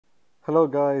Hello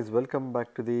guys, welcome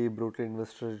back to the Brutal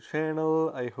Investor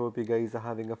channel. I hope you guys are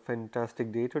having a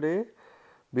fantastic day today.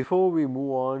 Before we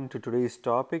move on to today's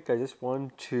topic, I just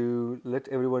want to let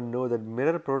everyone know that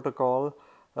Mirror Protocol,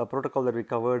 a protocol that we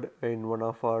covered in one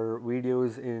of our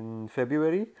videos in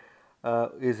February,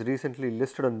 is recently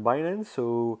listed on Binance.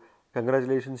 So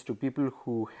congratulations to people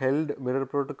who held Mirror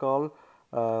Protocol,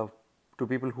 to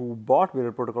people who bought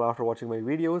Mirror Protocol after watching my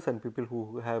videos, and people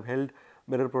who have held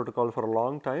Mirror Protocol for a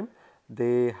long time.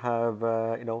 They have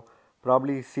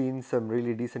probably seen some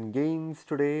really decent gains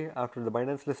today after the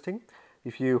Binance listing.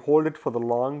 If you hold it for the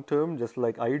long term, just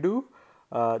like I do,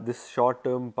 this short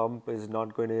term pump is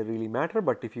not going to really matter.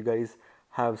 But if you guys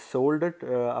have sold it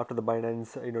after the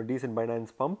Binance, decent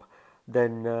Binance pump,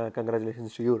 then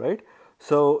congratulations to you, right?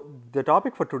 So the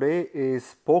topic for today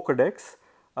is Polkadex.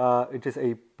 It is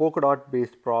a Polkadot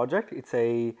based project. It's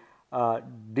a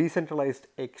decentralized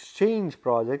exchange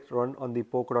project run on the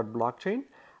Polkadot blockchain,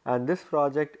 and this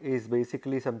project is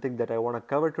basically something that I want to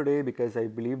cover today because I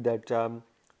believe that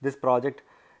this project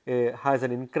has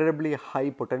an incredibly high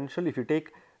potential. If you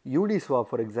take Uniswap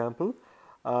for example,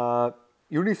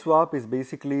 Uniswap is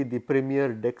basically the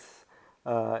premier DEX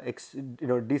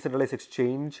decentralized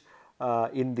exchange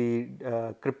in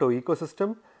the crypto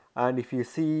ecosystem, and if you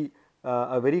see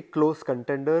a very close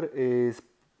contender is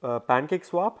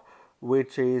PancakeSwap,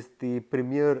 which is the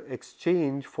premier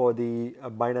exchange for the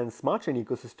Binance Smart Chain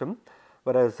ecosystem,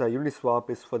 whereas Uniswap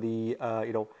is for the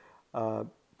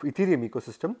Ethereum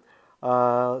ecosystem.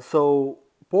 So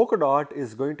Polkadot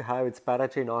is going to have its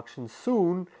parachain auction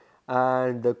soon,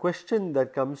 and the question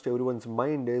that comes to everyone's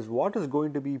mind is what is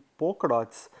going to be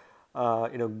Polkadot's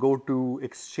go-to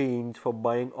exchange for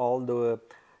buying all the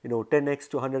 10x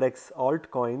to 100x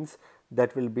altcoins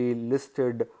that will be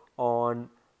listed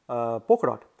on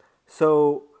Polkadot.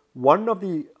 So one of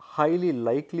the highly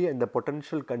likely and the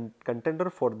potential contender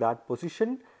for that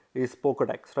position is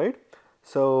Polkadex, right?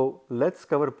 So let's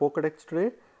cover Polkadex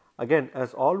today. Again,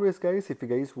 as always guys, if you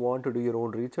guys want to do your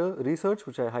own research,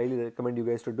 which I highly recommend you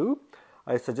guys to do,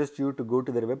 I suggest you to go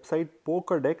to their website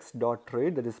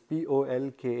polkadex.trade, that is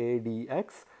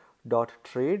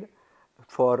polkadx.trade,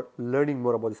 for learning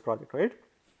more about this project, right?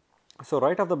 So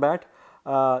right off the bat,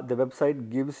 the website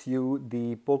gives you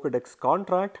the Polkadex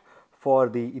contract for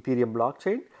the Ethereum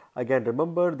blockchain. Again,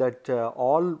 remember that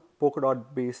all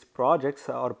Polkadot based projects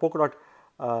or Polkadot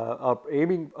are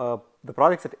aiming, the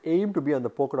projects that aim to be on the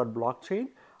Polkadot blockchain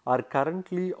are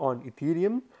currently on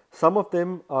Ethereum. Some of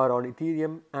them are on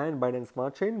Ethereum and Binance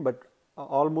Smart Chain, but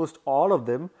almost all of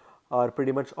them are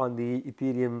pretty much on the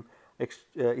Ethereum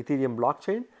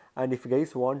blockchain. And if you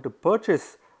guys want to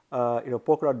purchase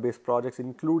Polkadot based projects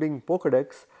including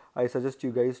Polkadex, I suggest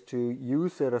you guys to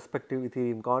use their respective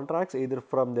Ethereum contracts either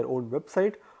from their own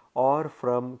website or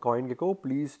from CoinGecko.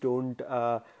 Please don't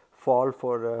fall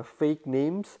for fake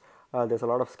names. There's a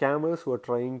lot of scammers who are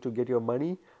trying to get your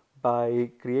money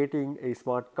by creating a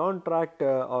smart contract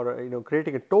or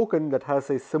creating a token that has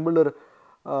a similar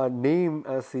name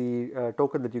as the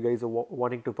token that you guys are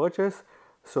wanting to purchase.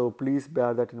 So please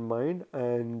bear that in mind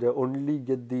and only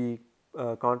get the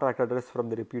contract address from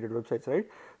the reputed websites, right?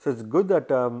 So it's good that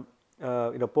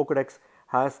Polkadex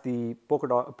has the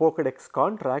Polkadex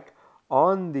contract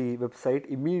on the website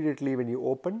immediately when you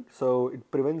open, so it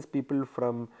prevents people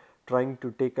from trying to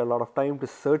take a lot of time to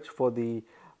search for the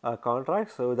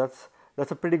contract. So that's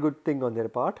a pretty good thing on their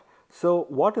part. So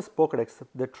what is Polkadex?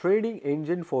 The trading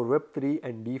engine for Web3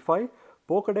 and DeFi.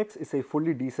 Polkadex is a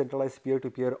fully decentralized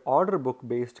peer-to-peer order book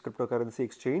based cryptocurrency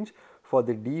exchange for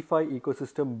the DeFi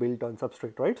ecosystem built on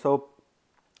Substrate, right? So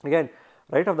again,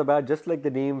 right off the bat, just like the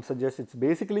name suggests, it's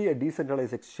basically a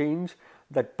decentralized exchange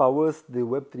that powers the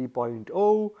Web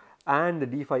 3.0 and the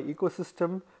DeFi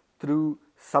ecosystem through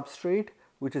Substrate,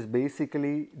 which is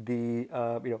basically the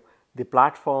the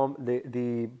platform,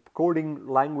 the coding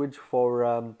language for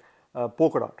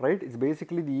Polkadot, right? It's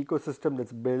basically the ecosystem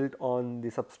that's built on the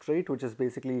Substrate, which is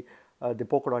basically the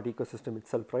Polkadot ecosystem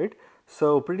itself, right?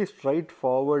 So pretty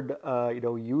straightforward,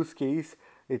 use case.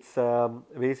 It's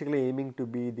basically aiming to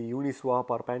be the Uniswap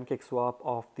or PancakeSwap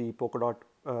of the Polkadot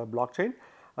blockchain.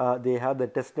 They have the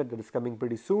testnet that is coming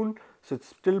pretty soon, so it's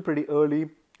still pretty early.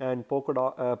 And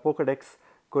Polkadex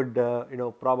could,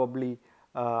 probably,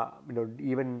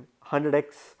 even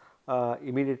 100x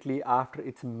immediately after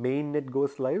its mainnet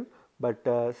goes live. But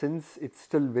since it's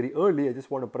still very early, I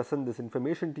just want to present this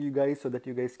information to you guys so that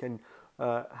you guys can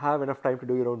have enough time to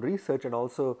do your own research and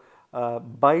also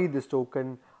buy this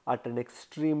token at an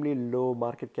extremely low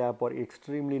market cap or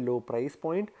extremely low price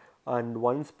point. And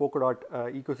once Polkadot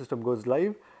ecosystem goes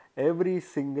live, every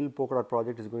single Polkadot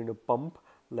project is going to pump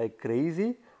like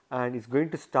crazy, and it's going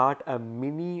to start a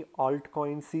mini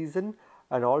altcoin season,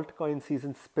 an altcoin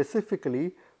season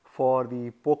specifically for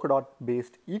the Polkadot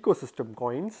based ecosystem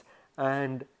coins,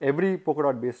 and every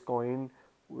Polkadot based coin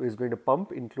is going to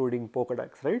pump, including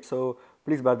Polkadex, right? So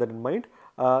please bear that in mind.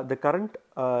 The current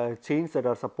chains that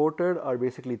are supported are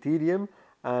basically Ethereum,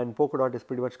 and Polkadot is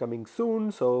pretty much coming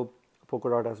soon, so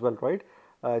Polkadot as well, right?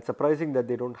 It's surprising that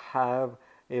they don't have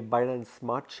a Binance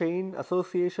Smart Chain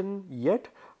association yet,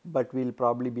 but we'll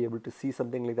probably be able to see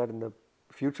something like that in the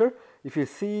future. If you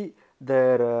see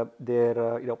their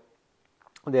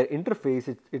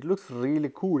interface, it looks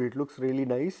really cool. It looks really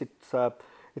nice.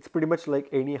 It's pretty much like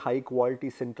any high quality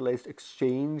centralized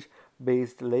exchange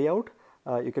based layout.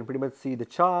 You can pretty much see the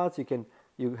charts.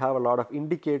 You have a lot of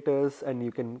indicators, and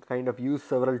you can kind of use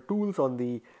several tools on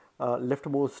the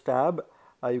leftmost tab.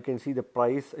 You can see the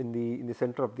price in the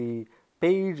center of the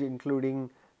page, including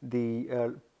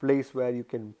the place where you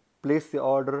can place the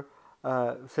order,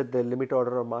 set the limit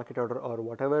order or market order or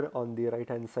whatever on the right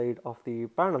hand side of the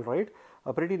panel, right?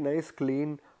 A pretty nice,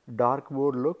 clean, dark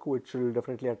mode look, which will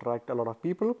definitely attract a lot of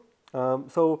people.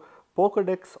 So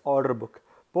Polkadex order book.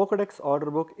 Polkadex order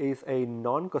book is a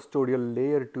non-custodial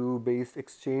layer 2 based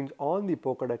exchange on the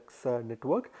Polkadex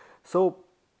network. So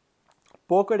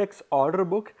Polkadex order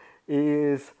book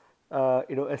is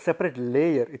a separate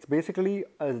layer. It's basically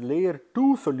a layer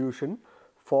 2 solution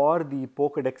for the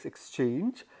Polkadex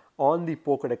exchange on the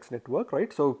Polkadex network,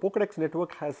 right? So Polkadex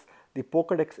network has the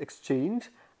Polkadex exchange,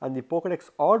 and the Polkadex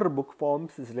order book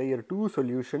forms this layer 2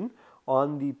 solution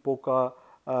on the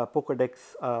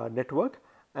Polkadex network.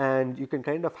 And you can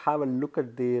kind of have a look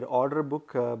at their order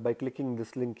book by clicking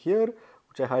this link here,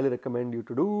 which I highly recommend you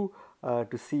to do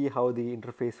to see how the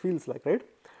interface feels like, right?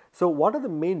 So what are the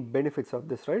main benefits of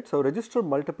this, right? So register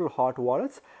multiple hot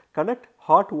wallets, connect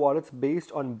hot wallets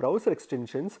based on browser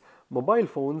extensions, mobile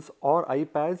phones or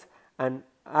iPads, and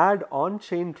add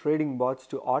on-chain trading bots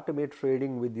to automate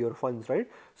trading with your funds, right?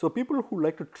 So people who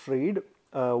like to trade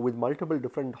with multiple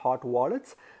different hot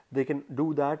wallets, they can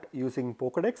do that using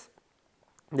Polkadex.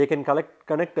 They can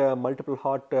connect multiple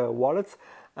hot wallets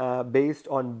based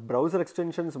on browser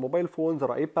extensions, mobile phones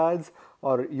or iPads,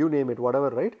 or you name it, whatever,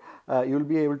 right? You'll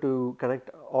be able to connect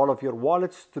all of your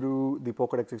wallets through the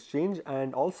Polkadex exchange,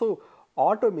 and also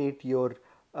automate your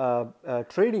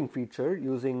trading feature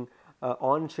using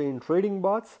on-chain trading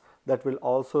bots that will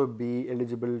also be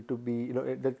eligible to be,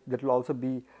 that will also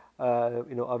be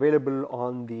available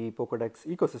on the Polkadex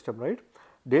ecosystem, right?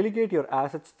 Delegate your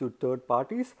assets to third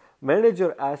parties, manage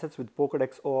your assets with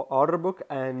Polkadex order book,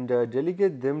 and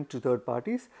delegate them to third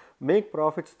parties. Make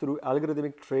profits through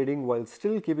algorithmic trading while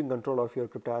still keeping control of your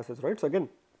crypto assets, right? So again,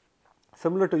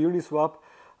 similar to Uniswap,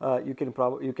 you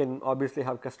can obviously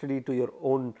have custody to your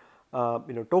own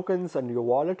tokens and your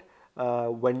wallet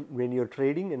when you're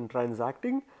trading and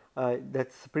transacting.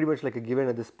 That's pretty much like a given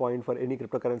at this point for any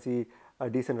cryptocurrency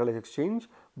decentralized exchange.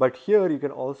 But here you can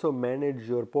also manage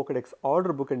your Polkadex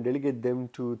order book and delegate them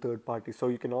to third parties. So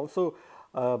you can also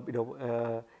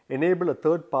enable a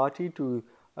third party to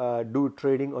do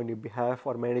trading on your behalf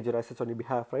or manage your assets on your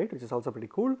behalf, right? Which is also pretty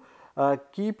cool.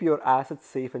 Keep your assets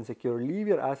safe and secure. Leave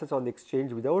your assets on the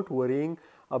exchange without worrying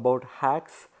about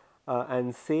hacks,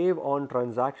 and save on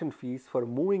transaction fees for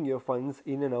moving your funds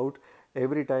in and out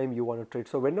every time you want to trade.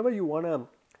 So whenever you want to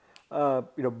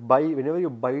whenever you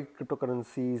buy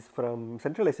cryptocurrencies from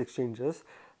centralized exchanges,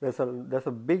 there's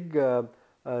a big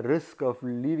risk of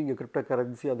leaving your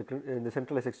cryptocurrency on the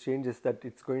centralized exchanges, that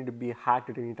it's going to be hacked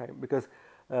at any time, because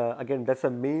again, that's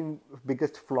the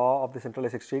biggest flaw of the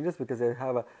centralized exchanges, because they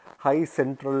have a high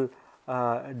central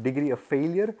degree of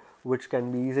failure, which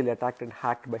can be easily attacked and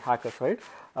hacked by hackers, right?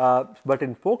 But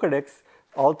in Polkadex,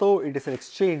 although it is an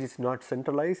exchange, it's not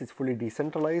centralized, it's fully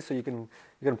decentralized, so you can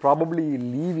probably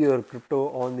leave your crypto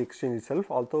on the exchange itself,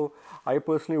 although I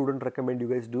personally wouldn't recommend you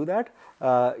guys do that.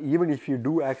 Even if you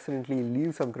do accidentally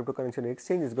leave some cryptocurrency on the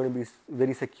exchange, it's going to be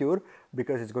very secure,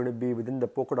 because it's going to be within the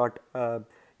Polkadot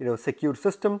secure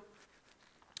system,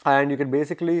 and you can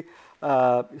basically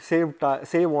save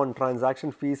on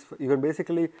transaction fees. You can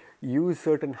basically use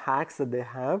certain hacks that they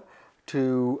have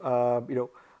to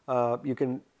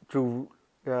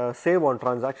save on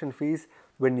transaction fees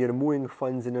when you're moving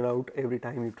funds in and out every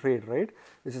time you trade, right?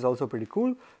 This is also pretty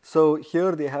cool. So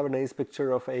here they have a nice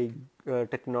picture of a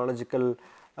technological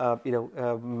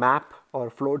map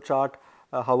or flow chart,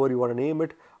 however you want to name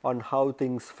it, on how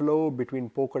things flow between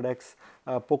Polkadot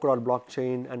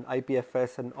blockchain and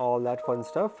IPFS and all that fun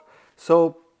stuff.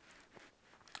 So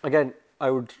again,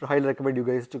 I would highly recommend you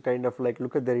guys to kind of like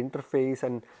look at their interface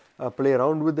and play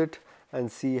around with it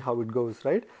and see how it goes,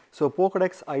 right? So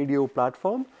Polkadot IDO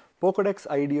platform. Polkadot's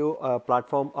IDO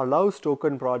platform allows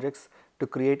token projects to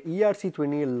create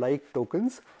ERC20-like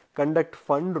tokens, conduct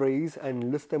fundraise,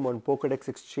 and list them on Polkadot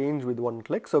exchange with one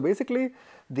click. So basically,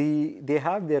 they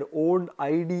have their own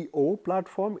IDO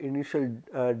platform, initial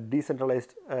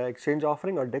decentralized exchange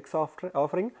offering or DEX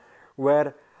offering,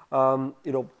 where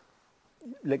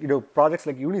projects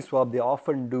like Uniswap, they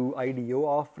often do IDO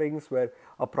offerings where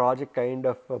a project kind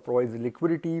of provides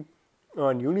liquidity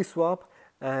on Uniswap,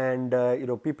 and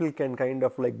people can kind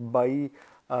of like buy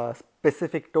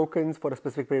specific tokens for a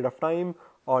specific period of time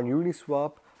on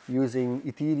Uniswap using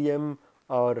Ethereum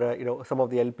or some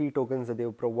of the LP tokens that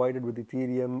they've provided with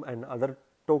Ethereum and other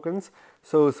tokens.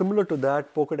 So similar to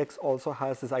that, Polkadot also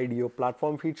has this IDO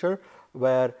platform feature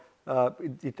where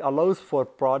it allows for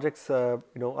projects,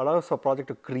 allows for project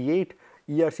to create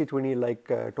ERC20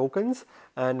 like tokens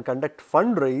and conduct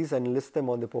fundraise and list them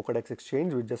on the Polkadot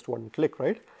exchange with just one click,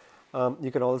 right?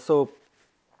 You can also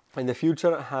in the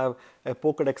future have a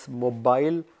Polkadot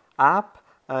mobile app,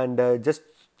 and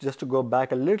just to go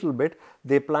back a little bit,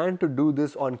 they plan to do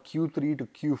this on Q3 to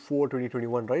Q4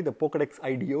 2021, right? The Polkadot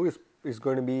IDO is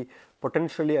going to be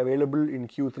potentially available in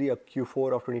Q3 or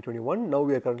Q4 of 2021. Now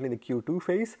we are currently in the Q2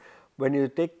 phase. When you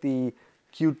take the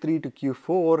Q3 to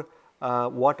Q4,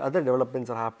 what other developments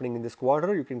are happening in this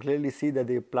quarter, you can clearly see that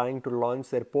they are planning to launch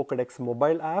their Polkadot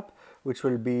mobile app, which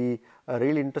will be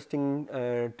really interesting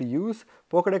to use.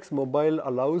 Polkadot mobile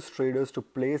allows traders to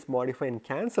place, modify, and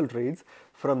cancel trades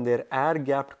from their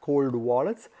air-gapped cold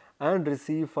wallets and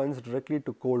receive funds directly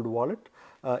to cold wallet.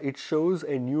 It shows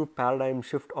a new paradigm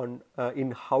shift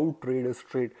in how traders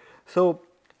trade. So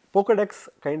Polkadot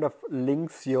kind of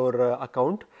links your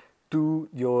account to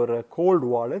your cold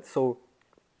wallet, so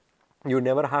you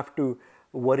never have to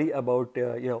worry about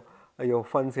your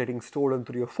funds getting stolen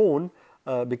through your phone,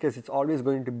 because it's always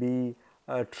going to be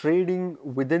trading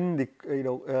within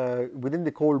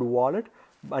the cold wallet,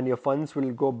 and your funds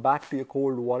will go back to your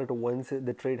cold wallet once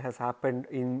the trade has happened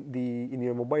in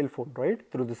your mobile phone, right,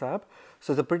 through this app.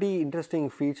 So it's a pretty interesting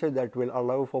feature that will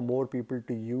allow for more people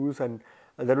to use, and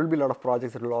there will be a lot of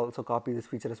projects that will also copy this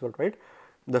feature as well, right?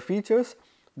 The features,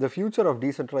 the future of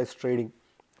decentralized trading.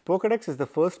 Polkadot is the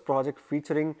first project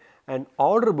featuring an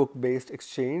order book based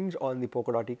exchange on the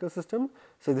Polkadot ecosystem.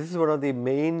 So this is one of the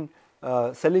main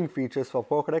selling features for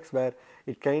Polkadot, where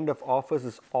it kind of offers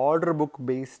this order book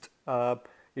based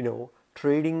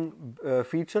trading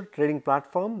trading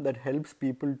platform that helps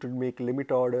people to make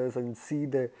limit orders and see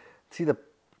the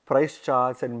price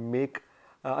charts and make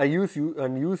use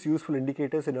useful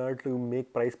indicators in order to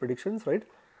make price predictions, right?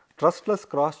 Trustless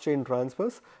cross-chain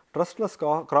transfers, trustless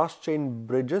cross-chain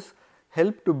bridges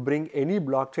help to bring any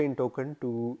blockchain token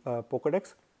to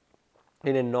Polkadot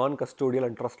in a non-custodial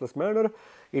and trustless manner.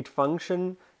 It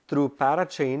functions through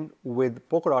Parachain with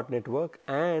Polkadot network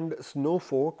and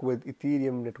Snowfork with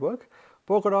Ethereum network.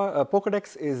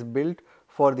 Polkadot is built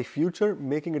for the future,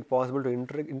 making it possible to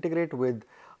integrate with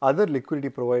other liquidity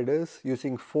providers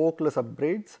using forkless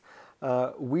upgrades.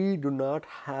 We do not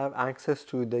have access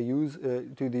to the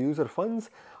user funds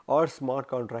or smart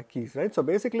contract keys, right? So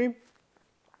basically,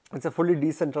 it's a fully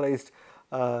decentralized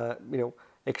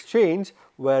exchange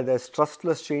where there's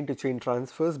trustless chain-to-chain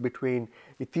transfers between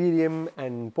Ethereum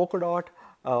and Polkadot,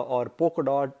 or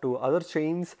Polkadot to other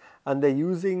chains, and they're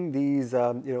using these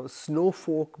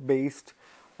Snowfork-based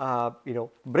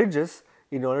bridges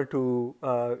in order to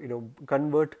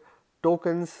convert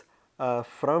tokens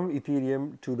from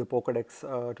Ethereum to the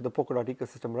Polkadot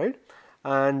ecosystem, right?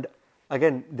 And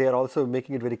again, they are also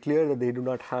making it very clear that they do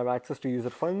not have access to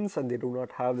user funds and they do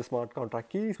not have the smart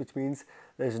contract keys, which means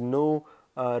there is no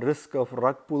risk of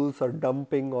rug pulls or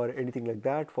dumping or anything like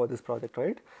that for this project,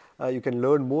 right? You can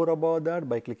learn more about that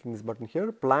by clicking this button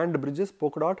here. Planned bridges,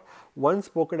 Polkadot. Once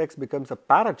Polkadot becomes a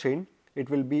parachain, it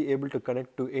will be able to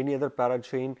connect to any other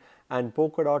parachain and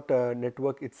Polkadot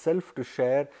network itself to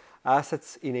share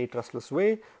assets in a trustless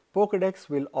way. Polkadot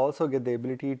will also get the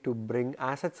ability to bring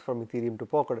assets from Ethereum to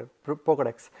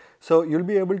Polkadot. So you'll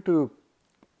be able to,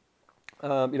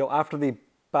 after the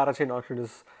parachain auction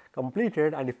is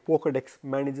completed, and if Polkadot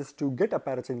manages to get a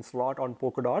parachain slot on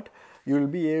Polkadot, you will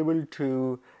be able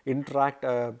to interact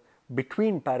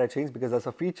between parachains, because there's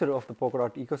a feature of the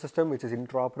Polkadot ecosystem which is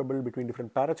interoperable between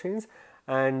different parachains,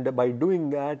 and by doing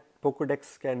that, Polkadot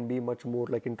can be much more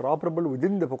like interoperable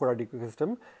within the Polkadot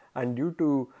ecosystem, and due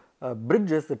to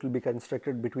bridges that will be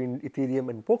constructed between Ethereum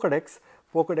and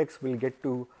Polkadot will get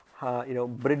to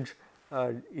bridge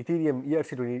Ethereum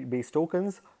ERC20 based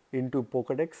tokens into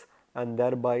Polkadot, and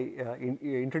thereby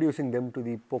introducing them to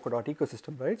the Polkadot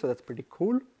ecosystem, right? So that's pretty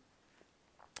cool.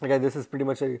 Again, this is pretty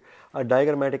much a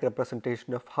diagrammatic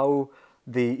representation of how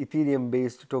the Ethereum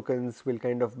based tokens will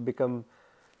kind of become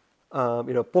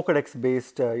Polkadex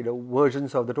based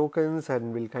versions of the tokens,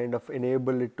 and will kind of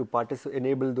enable it to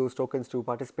enable those tokens to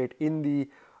participate in the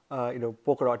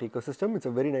Polkadot ecosystem. It's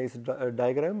a very nice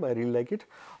diagram. I really like it.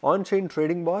 On-chain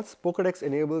trading bots. Polkadex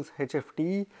enables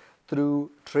HFT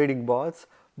through trading bots,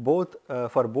 both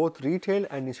for both retail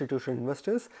and institutional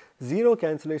investors. Zero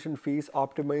cancellation fees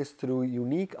optimized through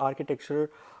unique architecture,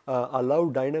 allow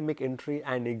dynamic entry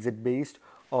and exit based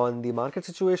on the market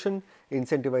situation,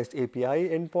 incentivized API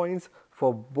endpoints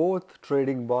for both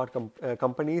trading bot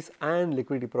companies and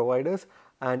liquidity providers,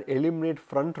 and eliminate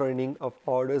front running of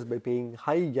orders by paying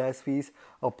high gas fees,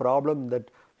 a problem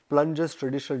that plunges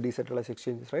traditional decentralized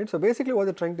exchanges, right? So basically what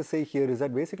they're trying to say here is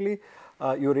that basically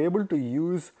you're able to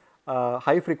use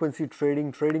high frequency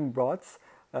trading bots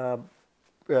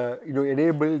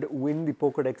enabled within the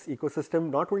Polkadex ecosystem,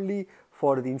 not only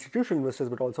for the institutional investors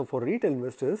but also for retail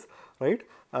investors, right?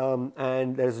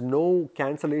 And there's no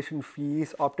cancellation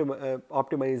fees,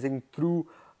 optimizing through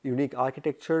unique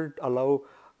architecture, allow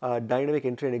dynamic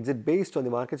entry and exit based on the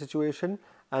market situation.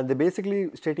 And they're basically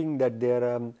stating that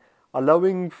they're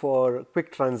allowing for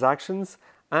quick transactions,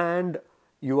 and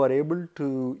you are able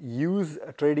to use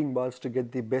trading bots to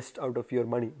get the best out of your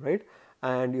money, right?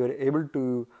 And you're able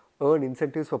to earn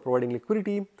incentives for providing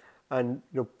liquidity, and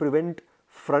prevent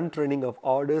front running of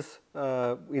orders.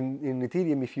 In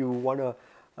Ethereum, if you want to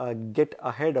get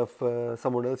ahead of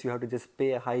someone else, you have to just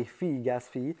pay a high gas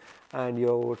fee, and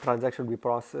your transaction will be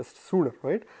processed sooner,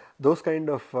 right? Those kind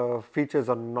of features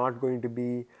are not going to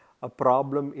be a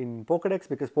problem in Polkadex,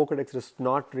 because Polkadex does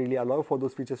not really allow for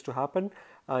those features to happen,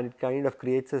 and it kind of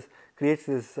creates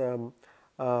this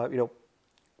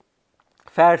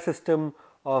fair system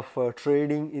of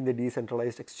trading in the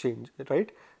decentralized exchange,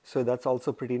 right? So that's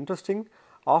also pretty interesting.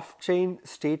 Off-chain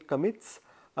state commits.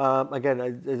 Again,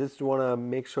 I just want to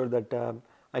make sure that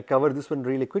I cover this one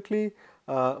really quickly.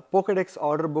 Polkadex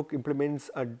order book implements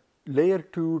a layer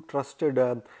 2 trusted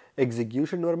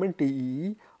execution environment,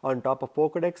 TEE, on top of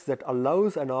Polkadex that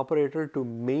allows an operator to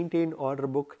maintain order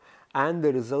book, and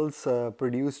the results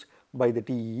produced by the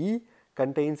TEE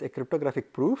contains a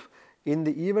cryptographic proof. In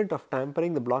the event of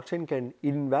tampering, the blockchain can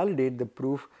invalidate the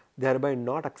proof, thereby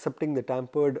not accepting the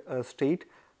tampered state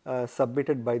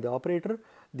submitted by the operator.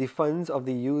 The funds of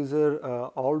the user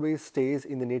always stays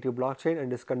in the native blockchain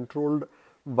and is controlled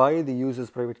by the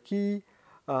user's private key.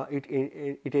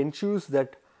 It ensures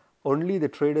that only the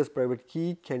trader's private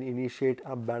key can initiate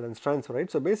a balance transfer,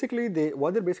 right? So basically,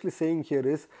 what they're basically saying here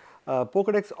is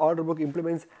Polkadex order book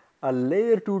implements a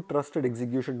layer 2 trusted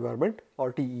execution environment,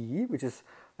 or TEE, which is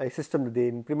a system that they're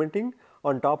implementing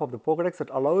on top of the Polkadex that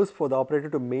allows for the operator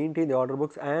to maintain the order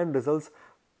books and results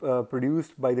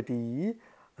produced by the TEE.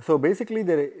 So basically,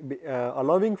 they're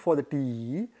allowing for the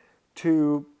TEE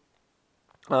to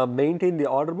maintain the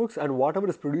order books, and whatever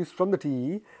is produced from the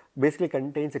TEE basically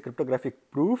contains a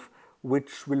cryptographic proof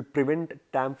which will prevent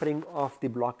tampering of the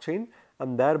blockchain,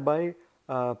 and thereby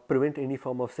prevent any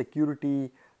form of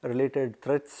security related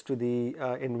threats to the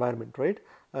environment, right?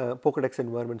 Polkadex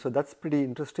environment. So that's pretty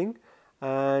interesting.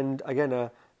 And again,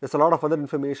 there's a lot of other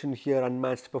information here.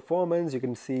 Unmatched performance. You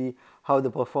can see how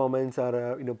the performance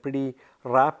are pretty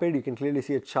rapid. You can clearly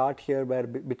see a chart here where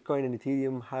Bitcoin and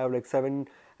Ethereum have like 7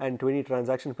 and 20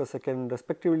 transactions per second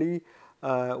respectively.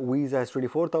 Visa has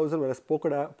 24,000, whereas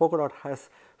Polkadot has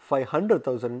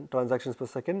 500,000 transactions per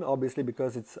second, obviously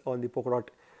because it's on the Polkadot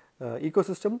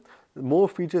ecosystem. More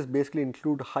features basically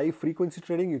include high frequency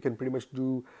trading. You can pretty much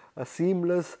do a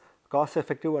seamless, cost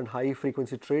effective and high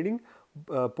frequency trading.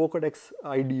 Polkadex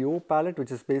IDO palette,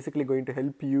 which is basically going to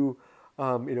help you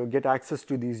get access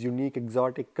to these unique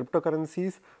exotic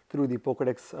cryptocurrencies through the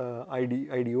Polkadex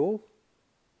IDO.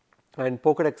 And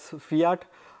Polkadex Fiat,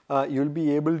 you'll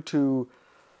be able to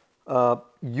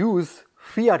use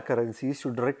fiat currencies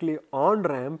to directly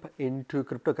on-ramp into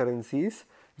cryptocurrencies,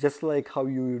 just like how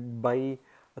you buy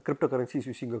cryptocurrencies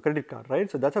using a credit card, right?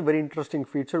 So that's a very interesting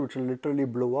feature which will literally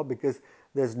blow up, because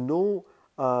there's no,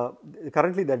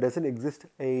 currently there doesn't exist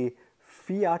a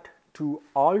fiat to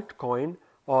altcoin,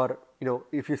 or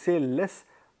if you say less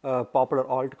popular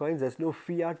altcoins, there's no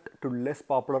fiat to less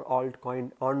popular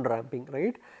altcoin on-ramping,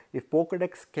 right? If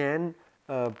Polkadex can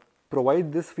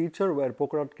provide this feature where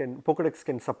Polkadex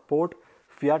can support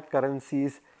fiat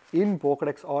currencies in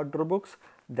Polkadex order books,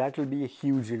 that will be a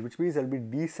huge deal, which means there will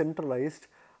be decentralized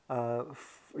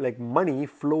like money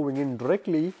flowing in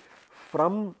directly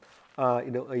from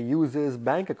a user's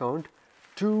bank account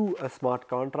to a smart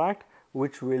contract,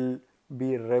 which will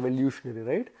be revolutionary,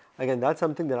 right? Again, that's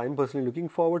something that I'm personally looking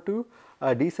forward to.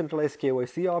 Decentralized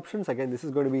KYC options, again, this is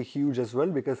going to be huge as well,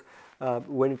 because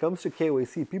when it comes to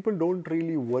KYC, people don't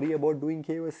really worry about doing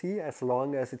KYC as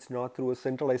long as it's not through a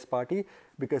centralized party,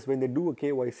 because when they do a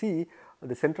KYC,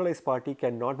 the centralized party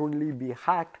can not only be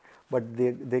hacked, but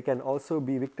they can also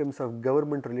be victims of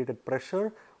government related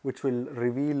pressure, which will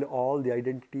reveal all the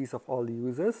identities of all the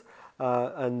users,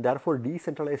 and therefore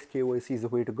decentralized KYC is the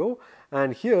way to go.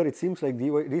 And here it seems like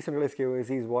decentralized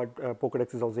KYC is what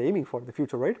Polkadot is also aiming for in the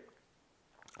future, right?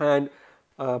 And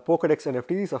Polkadot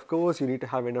NFTs, of course, you need to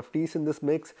have NFTs in this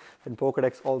mix, and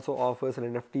Polkadot also offers an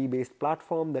NFT based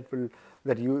platform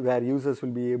where users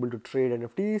will be able to trade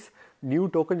NFTs. New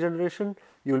token generation,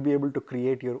 you will be able to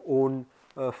create your own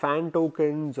fan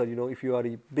tokens, or if you are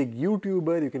a big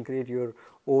YouTuber, you can create your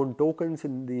own tokens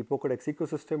in the Polkadot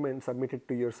ecosystem and submit it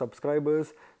to your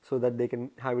subscribers so that they can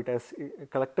have it as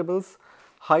collectibles.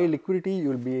 High liquidity, you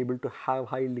will be able to have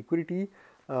high liquidity.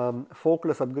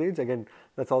 Forkless upgrades, again,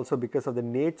 that's also because of the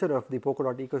nature of the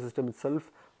Polkadot ecosystem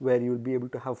itself, where you will be able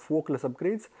to have forkless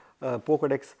upgrades.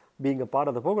 Polkadot being a part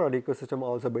of the Polkadot ecosystem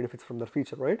also benefits from that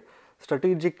feature, right?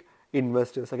 Strategic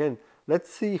investors, again, let's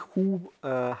see who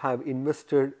have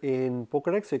invested in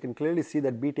Polkadot. So you can clearly see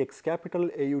that BTX Capital,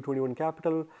 AU21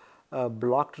 Capital,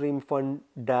 Block Dream Fund,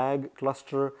 DAG,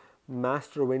 Cluster,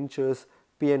 Master Ventures,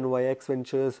 PNYX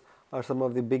Ventures are some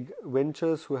of the big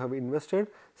ventures who have invested.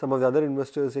 Some of the other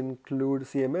investors include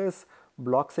CMS,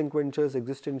 BlockSync Ventures,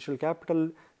 Existential Capital,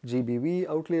 GBV,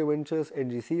 Outlier Ventures,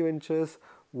 NGC Ventures,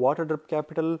 Waterdrip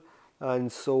Capital,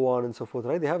 and so on and so forth,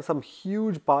 right? They have some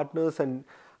huge partners and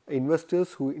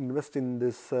investors who invest in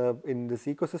this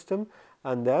ecosystem,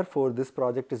 and therefore this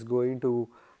project is going to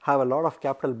have a lot of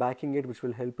capital backing it, which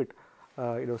will help it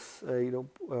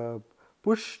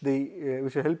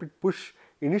which will help it push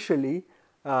initially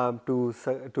to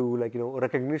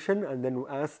recognition, and then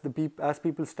as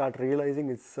people start realizing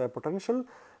its potential,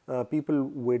 people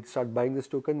would start buying this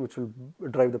token, which will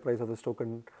drive the price of this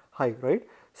token high, right?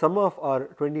 Some of our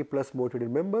 20 plus motivated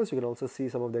members, you can also see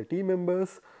some of their team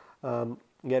members.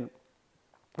 Again,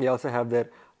 they also have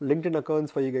their LinkedIn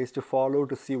accounts for you guys to follow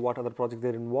to see what other projects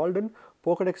they're involved in.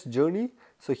 Polkadot's journey,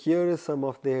 so here is some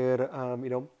of their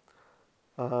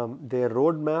their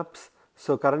roadmaps.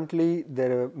 So currently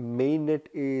their mainnet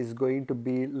is going to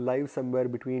be live somewhere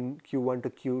between Q1 to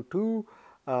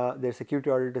Q2. Their security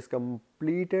audit is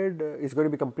completed, is going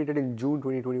to be completed in June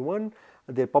 2021.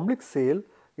 Their public sale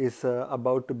is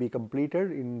about to be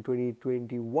completed in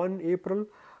 2021 April,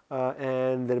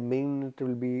 and their mainnet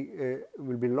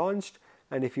will be launched.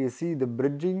 And if you see, the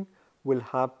bridging will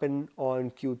happen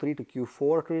on Q3 to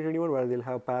Q4 2021, where they'll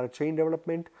have parachain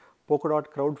development, Polkadot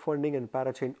crowdfunding, and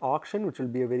parachain auction, which will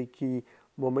be a very key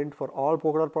moment for all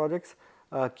Polkadot projects.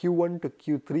 Q1 to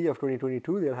Q3 of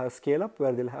 2022, they'll have scale up,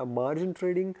 where they'll have margin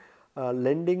trading,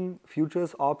 lending,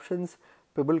 futures, options,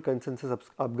 Pebble consensus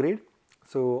upgrade.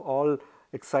 So all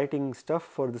exciting stuff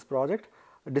for this project.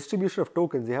 Distribution of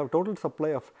tokens, they have total supply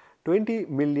of 20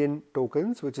 million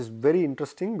tokens, which is very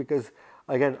interesting, because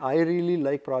again, I really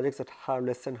like projects that have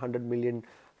less than 100 million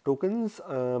tokens,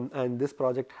 and this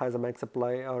project has a max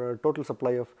supply or a total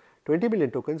supply of 20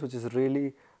 million tokens, which is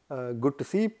really good to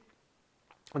see.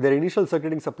 Their initial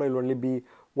circulating supply will only be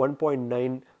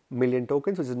 1.9 million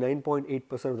tokens, which is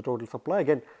 9.8% of the total supply.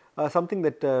 Again, something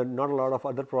that not a lot of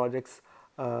other projects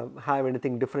have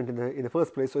anything different in the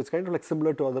first place. So it's kind of like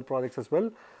similar to other projects as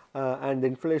well, and the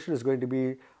inflation is going to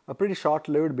be pretty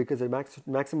short-lived, because the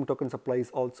maximum token supply is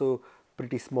also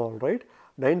pretty small, right?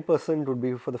 9% would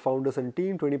be for the founders and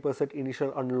team, 20%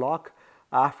 initial unlock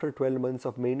after 12 months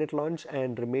of mainnet launch,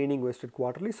 and remaining vested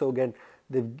quarterly. So again,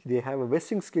 they have a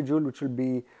vesting schedule which will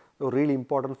be really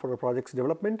important for the project's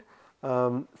development.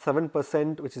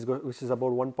 7%, which is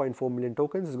about 1.4 million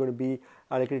tokens, is going to be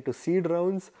allocated to seed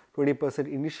rounds, 20%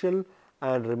 initial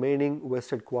and remaining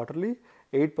vested quarterly.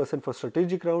 8% for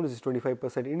strategic rounds, which is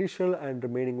 25% initial and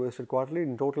remaining vested quarterly.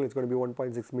 In total, it's going to be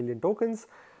 1.6 million tokens.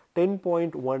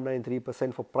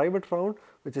 10.193% for private round,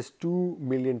 which is 2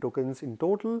 million tokens in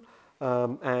total,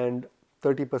 and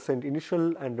 30%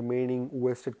 initial and remaining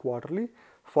vested quarterly.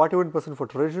 41% for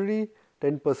treasury,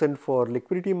 10% for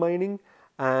liquidity mining,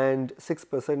 and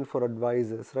 6% for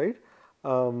advisors, right?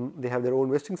 They have their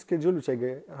own vesting schedule, which I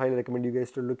highly recommend you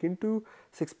guys to look into.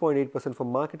 6.8% for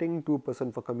marketing,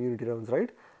 2% for community rounds, right?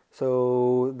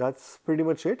 So that's pretty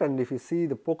much it. And if you see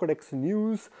the Polkadot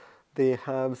news, they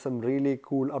have some really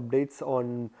cool updates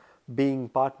on being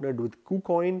partnered with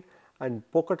KuCoin and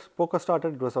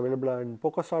Polkastarter. It was available on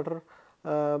Polkastarter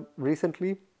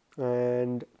recently,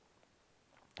 and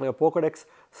Polkadot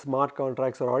smart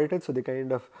contracts are audited, so they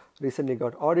kind of recently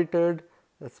got audited.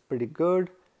 That's pretty good.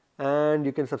 and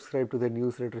you can subscribe to their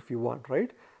newsletter if you want,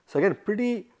 right? So again,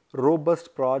 pretty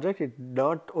robust project. It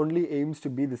not only aims to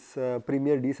be this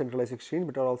premier decentralized exchange,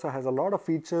 but it also has a lot of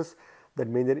features that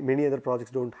many other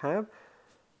projects don't have.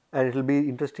 And it will be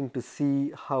interesting to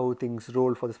see how things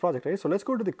roll for this project, right? So let's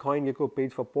go to the CoinGecko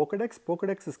page for Polkadot.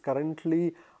 Polkadot is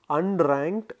currently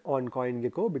unranked on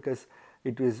CoinGecko because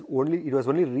it was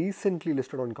only recently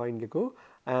listed on CoinGecko,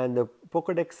 and the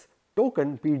Polkadot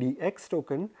token, PDEX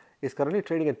token, is currently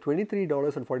trading at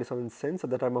 $23.47 at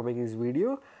the time of making this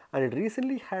video, and it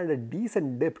recently had a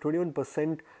decent dip,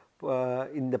 21%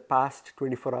 in the past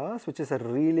 24 hours, which is a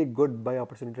really good buy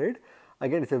opportunity trade.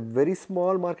 Again, it's a very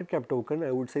small market cap token.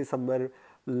 I would say somewhere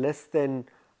less than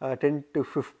 10 to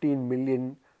 15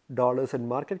 million dollars in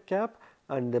market cap,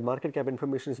 and the market cap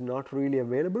information is not really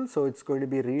available. So it's going to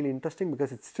be really interesting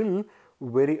because it's still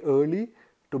very early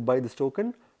to buy this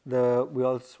token. We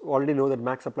also already know that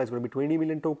max supply is going to be 20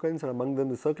 million tokens, and among them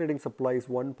the circulating supply is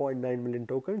 1.9 million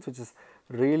tokens, which is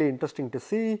really interesting to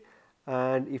see.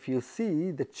 And if you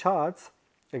see the charts,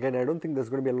 again, I don't think there's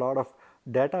going to be a lot of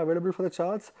data available for the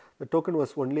charts. The token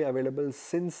was only available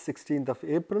since 16th of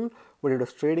April when it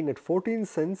was trading at 14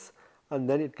 cents, and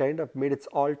then it kind of made its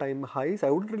all-time highs.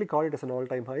 I wouldn't really call it as an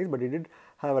all-time highs, but it did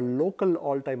have a local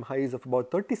all-time highs of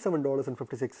about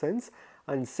 $37.56,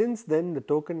 and since then the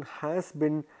token has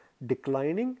been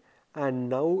declining, and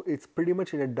now it's pretty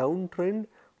much in a downtrend,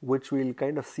 which we'll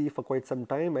kind of see for quite some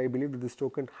time. I believe that this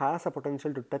token has a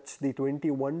potential to touch the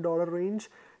 $21 range,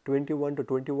 $21 to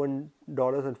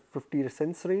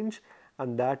 $21.50 range,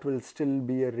 and that will still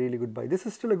be a really good buy. This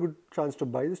is still a good chance to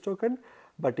buy this token,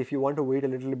 but if you want to wait a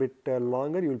little bit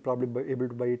longer, you will probably be able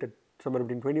to buy it at somewhere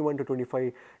between $21 to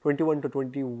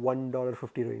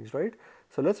 $21.50 range, right?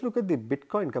 So let's look at the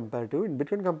Bitcoin comparative. In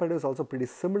Bitcoin comparative is also pretty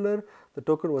similar. The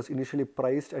token was initially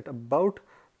priced at about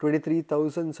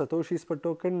 23,000 satoshis per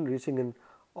token, reaching an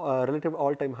relative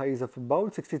all-time highs of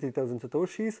about 63,000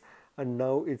 satoshis, and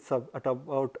now it's at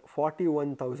about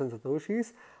 41,000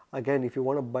 satoshis. Again, if you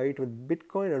want to buy it with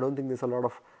Bitcoin, I don't think there's a lot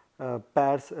of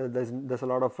pairs, there's a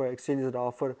lot of exchanges that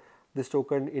offer this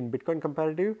token in Bitcoin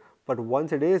comparative, but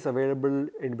once it is available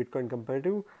in Bitcoin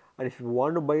comparative, and if you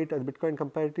want to buy it as Bitcoin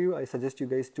comparative, I suggest you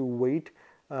guys to wait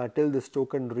till this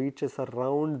token reaches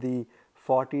around the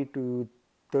 40 to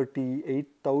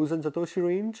 38,000 satoshi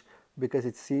range, because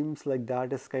it seems like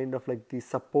that is kind of like the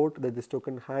support that this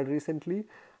token had recently,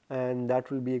 and that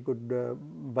will be a good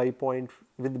buy point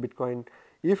with Bitcoin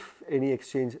if any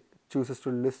exchange chooses to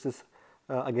list this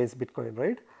against Bitcoin,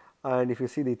 right? And if you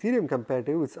see the Ethereum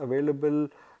comparative, it's available.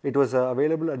 It was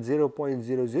available at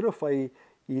 0.005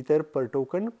 Ether per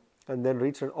token, and then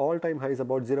reached an all-time highs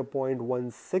about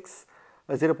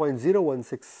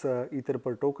 0.016 Ether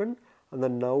per token, and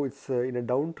then now it's in a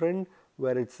downtrend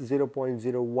where it's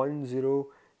 0.010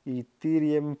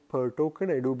 Ethereum per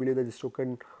token. I do believe that this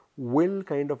token will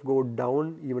kind of go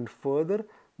down even further.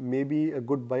 Maybe a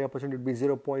good buy opportunity would be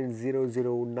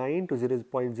 0.009 to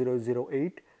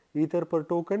 0.008 Ether per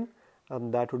token,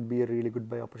 and that would be a really good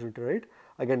buy opportunity, right?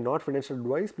 Again, not financial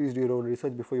advice. Please do your own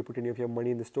research before you put any of your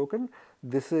money in this token.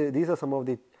 These are some of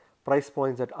the price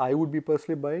points that I would be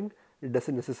personally buying. It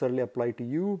doesn't necessarily apply to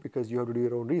you because you have to do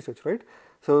your own research, right?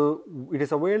 So it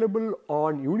is available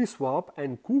on Uniswap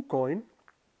and KuCoin,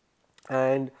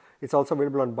 and it's also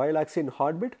available on Bilaxy and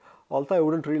Hotbit. Although I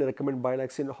wouldn't really recommend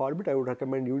Bilaxy and Hotbit, I would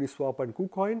recommend Uniswap and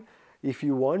KuCoin. If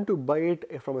you want to buy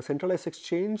it from a centralized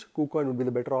exchange, KuCoin would be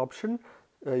the better option.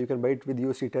 You can buy it with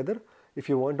USD Tether. If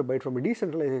you want to buy it from a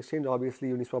decentralized exchange, obviously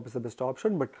Uniswap is the best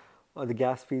option, but the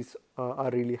gas fees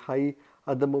are really high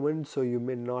at the moment, so you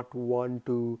may not want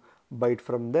to buy it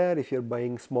from there if you're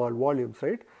buying small volumes,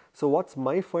 right? So what's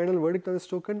my final verdict on this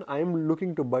token? I'm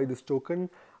looking to buy this token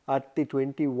at the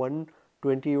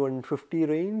 21.50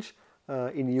 range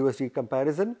in USD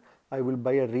comparison. I will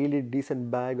buy a really decent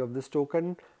bag of this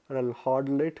token and I'll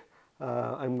hodl it.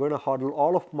 I'm going to hodl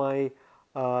all of my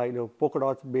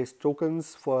Polkadot based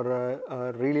tokens for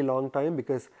a really long time,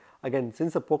 because again,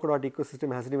 since the Polkadot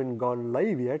ecosystem hasn't even gone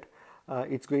live yet,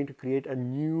 it's going to create a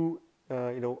new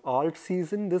alt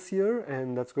season this year,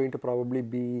 and that's going to probably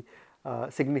be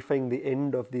signifying the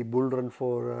end of the bull run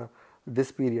for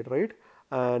this period, right?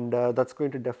 And that's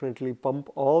going to definitely pump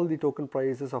all the token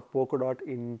prices of Polkadot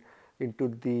into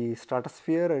the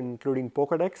stratosphere, including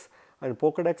Polkadot. And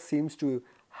Polkadot seems to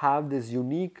have this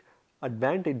unique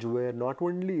advantage where not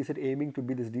only is it aiming to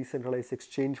be this decentralized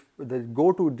exchange, the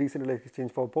go-to decentralized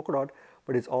exchange for Polkadot,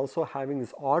 but it's also having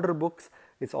this order books,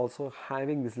 it's also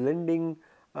having this lending,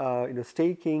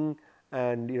 staking,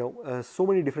 and so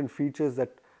many different features that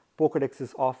Polkadot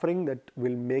is offering that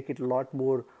will make it a lot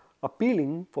more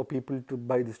appealing for people to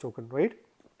buy this token, right?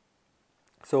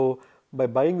 So by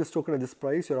buying this token at this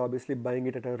price, you're obviously buying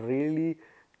it at a really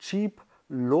cheap,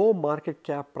 low market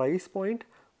cap price point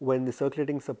when the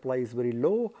circulating supply is very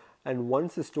low. And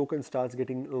once this token starts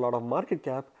getting a lot of market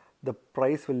cap, the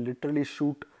price will literally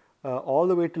shoot all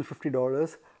the way till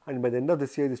 $50. And by the end of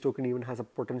this year, this token even has a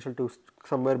potential to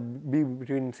somewhere be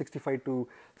between $65 to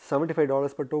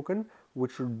 $75 per token,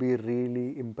 which would be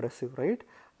really impressive, right?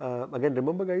 Again,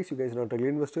 remember guys, you guys are not regular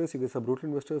investors, you guys are brutal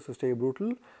investors, so stay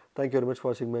brutal. Thank you very much for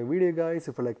watching my video guys.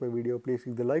 If you like my video, please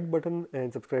click the like button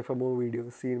and subscribe for more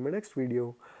videos. See you in my next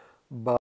video. Bye.